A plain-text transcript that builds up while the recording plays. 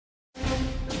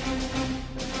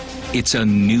It's a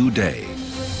new day.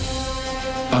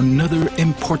 Another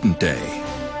important day.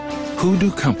 Who do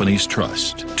companies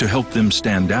trust to help them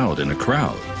stand out in a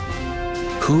crowd?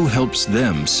 Who helps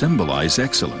them symbolize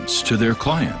excellence to their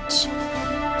clients?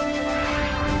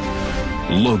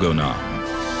 Logonom.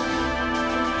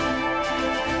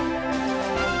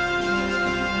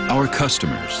 Our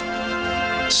customers,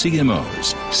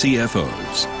 CMOs,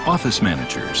 CFOs, office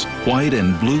managers, white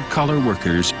and blue-collar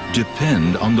workers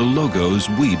depend on the logos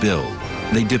we build.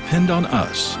 They depend on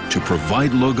us to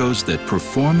provide logos that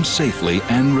perform safely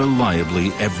and reliably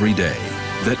every day,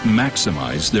 that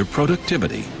maximize their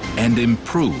productivity and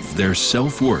improve their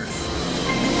self-worth.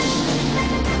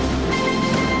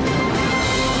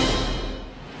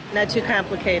 Not too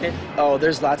complicated. Oh,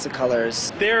 there's lots of colors.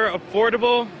 They're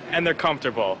affordable and they're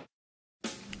comfortable.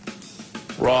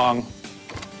 Wrong.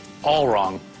 All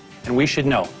wrong. And we should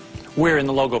know. We're in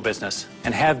the logo business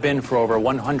and have been for over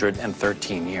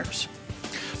 113 years.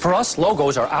 For us,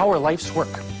 logos are our life's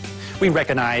work. We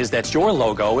recognize that your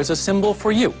logo is a symbol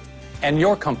for you and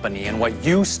your company and what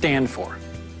you stand for.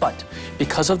 But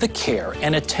because of the care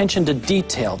and attention to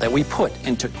detail that we put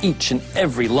into each and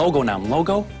every Logonom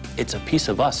logo, it's a piece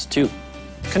of us too.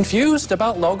 Confused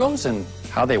about logos and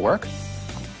how they work?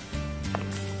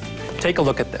 Take a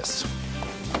look at this.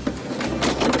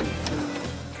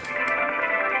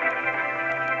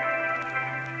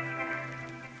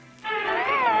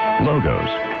 Logos.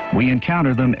 We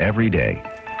encounter them every day.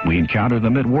 We encounter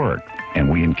them at work, and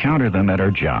we encounter them at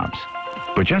our jobs.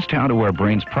 But just how do our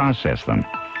brains process them?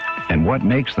 And what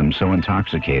makes them so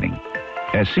intoxicating?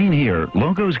 As seen here,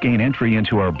 logos gain entry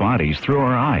into our bodies through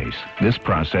our eyes. This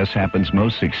process happens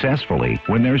most successfully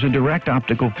when there's a direct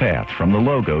optical path from the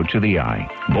logo to the eye.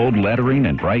 Bold lettering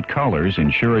and bright colors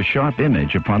ensure a sharp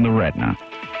image upon the retina.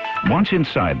 Once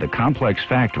inside the complex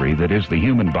factory that is the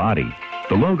human body,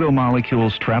 the logo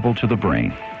molecules travel to the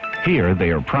brain. Here, they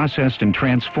are processed and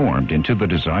transformed into the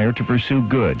desire to pursue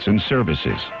goods and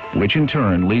services, which in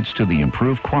turn leads to the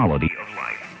improved quality of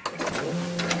life.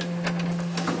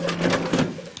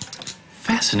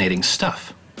 Fascinating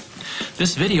stuff.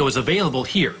 This video is available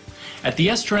here at the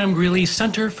Esther M. Greeley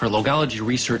Center for Logology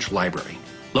Research Library,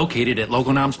 located at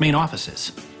Logonom's main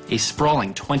offices, a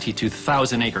sprawling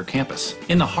 22,000-acre campus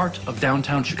in the heart of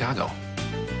downtown Chicago.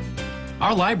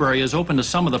 Our library is open to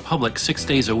some of the public 6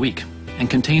 days a week and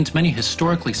contains many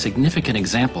historically significant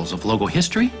examples of logo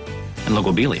history and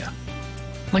logobilia,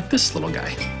 like this little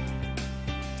guy.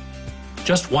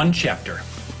 Just one chapter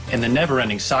in the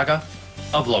never-ending saga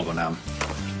of Logonom.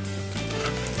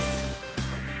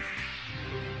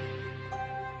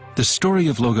 The story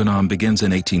of Logonom begins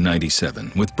in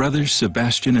 1897 with brothers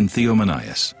Sebastian and Theo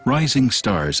Manias, rising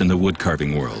stars in the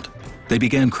woodcarving world. They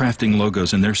began crafting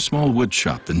logos in their small wood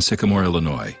shop in Sycamore,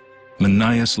 Illinois.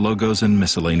 Manias Logos and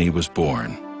Miscellany was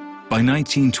born. By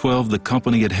 1912, the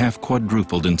company had half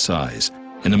quadrupled in size,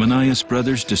 and the Manias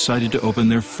brothers decided to open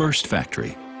their first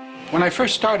factory. When I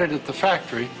first started at the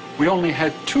factory, we only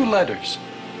had 2 letters,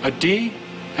 a D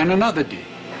and another D.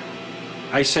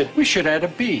 I said we should add a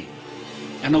B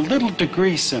and a little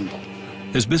degree symbol.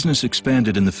 As business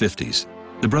expanded in the 50s,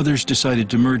 the brothers decided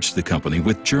to merge the company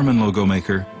with German logo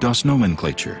maker Das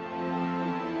Nomenklatur.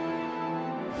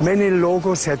 Many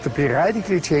logos had to be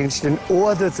radically changed in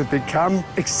order to become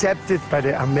accepted by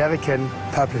the American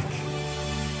public.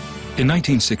 In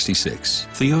 1966,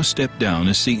 Theo stepped down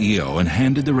as CEO and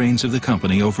handed the reins of the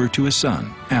company over to his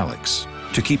son, Alex.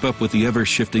 To keep up with the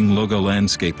ever-shifting logo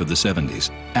landscape of the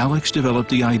 70s, Alex developed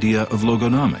the idea of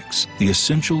logonomics, the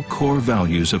essential core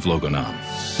values of Logonom.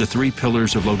 The 3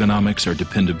 pillars of logonomics are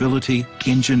dependability,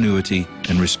 ingenuity,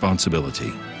 and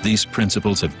responsibility. These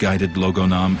principles have guided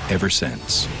Logonom ever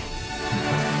since.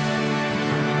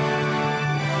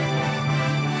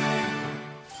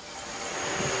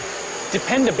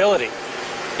 Dependability.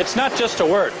 It's not just a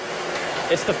word.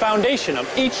 It's the foundation of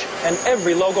each and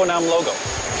every Logonom logo.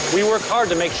 We work hard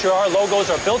to make sure our logos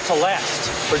are built to last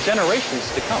for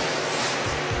generations to come.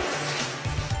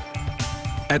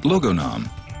 At Logonom,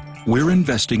 we're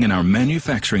investing in our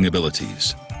manufacturing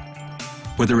abilities.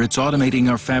 Whether it's automating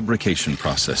our fabrication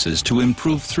processes to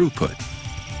improve throughput,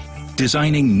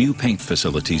 designing new paint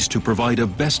facilities to provide a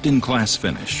best-in-class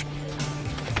finish,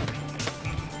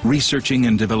 researching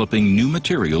and developing new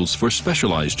materials for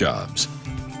specialized jobs,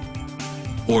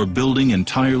 or building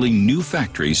entirely new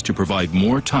factories to provide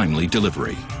more timely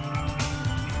delivery.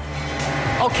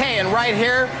 Okay, and right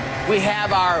here we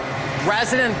have our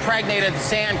resin-impregnated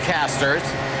sand casters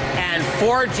and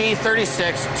 4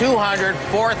 G36 200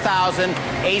 4,000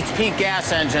 HP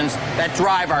gas engines that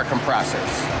drive our compressors.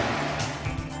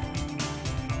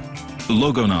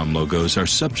 Logonom logos are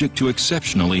subject to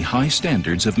exceptionally high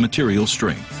standards of material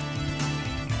strength,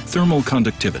 thermal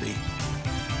conductivity,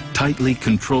 tightly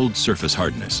controlled surface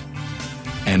hardness,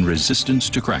 and resistance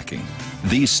to cracking.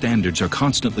 These standards are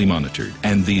constantly monitored,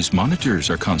 and these monitors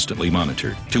are constantly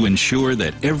monitored to ensure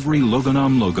that every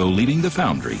Logonom logo leaving the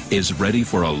foundry is ready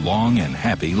for a long and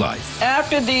happy life.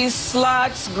 After these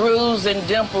slots, grooves, and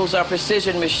dimples are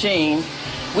precision machined,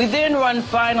 we then run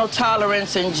final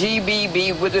tolerance and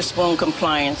GBB Witherspoon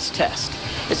compliance test.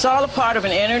 It's all a part of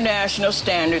an international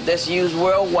standard that's used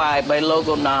worldwide by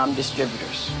Logonom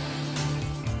distributors.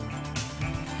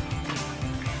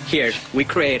 Here, we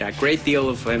create a great deal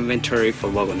of inventory for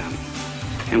Logonom,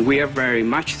 and we are very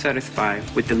much satisfied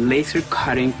with the laser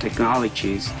cutting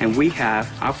technologies, and we have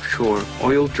offshore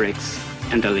oil rigs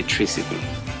and electricity.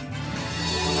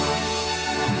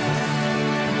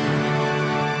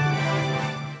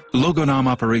 Logonom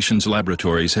Operations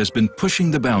Laboratories has been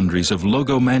pushing the boundaries of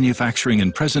logo manufacturing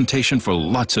and presentation for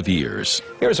lots of years.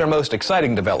 Here's our most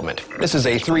exciting development. This is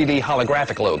a 3D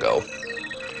holographic logo.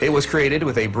 It was created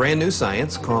with a brand new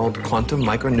science called quantum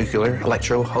micronuclear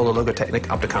electro-holologotechnic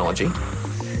opticology.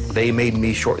 They made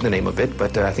me shorten the name a bit,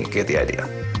 but I think you get the idea.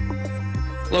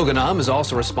 Logonom is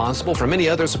also responsible for many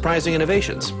other surprising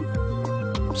innovations,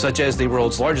 such as the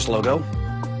world's largest logo,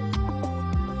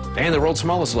 and the world's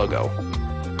smallest logo,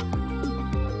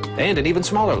 and an even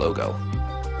smaller logo.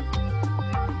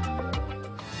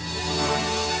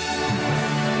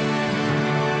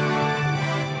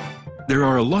 There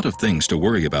are a lot of things to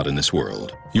worry about in this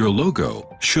world. Your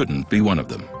logo shouldn't be one of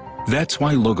them. That's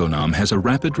why Logonom has a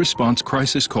rapid response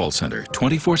crisis call center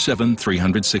 24/7,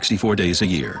 364 days a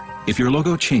year. If your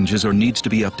logo changes or needs to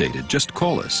be updated, just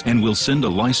call us and we'll send a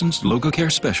licensed logo care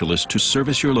specialist to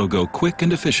service your logo quick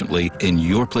and efficiently in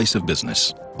your place of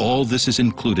business. All this is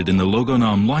included in the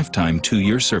Logonom Lifetime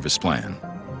 2-year service plan.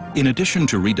 In addition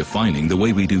to redefining the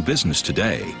way we do business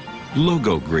today,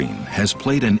 Logo Green has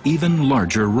played an even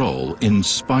larger role in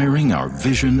inspiring our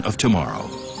vision of tomorrow.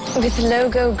 With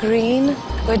Logo Green,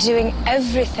 we're doing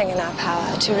everything in our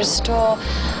power to restore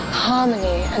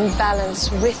harmony and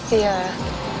balance with the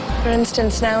earth. For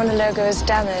instance, now when a logo is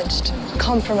damaged,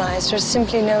 compromised, or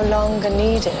simply no longer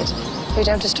needed, we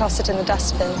don't just toss it in the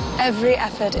dustbin. Every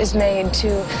effort is made to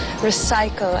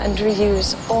recycle and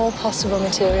reuse all possible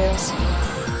materials.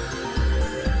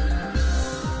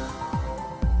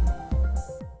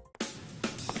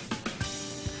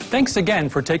 Thanks again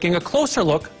for taking a closer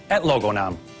look at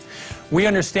Logonom. We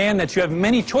understand that you have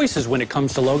many choices when it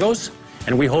comes to logos,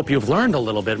 and we hope you've learned a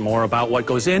little bit more about what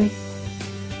goes in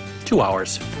to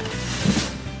ours.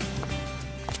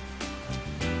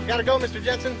 Gotta go, Mr.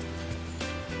 Jensen.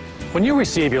 When you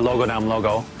receive your Logonom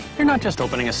logo, you're not just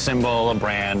opening a symbol, a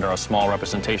brand, or a small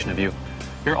representation of you.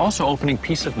 You're also opening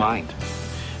peace of mind.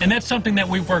 And that's something that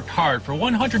we've worked hard for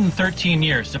 113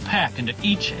 years to pack into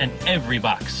each and every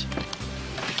box.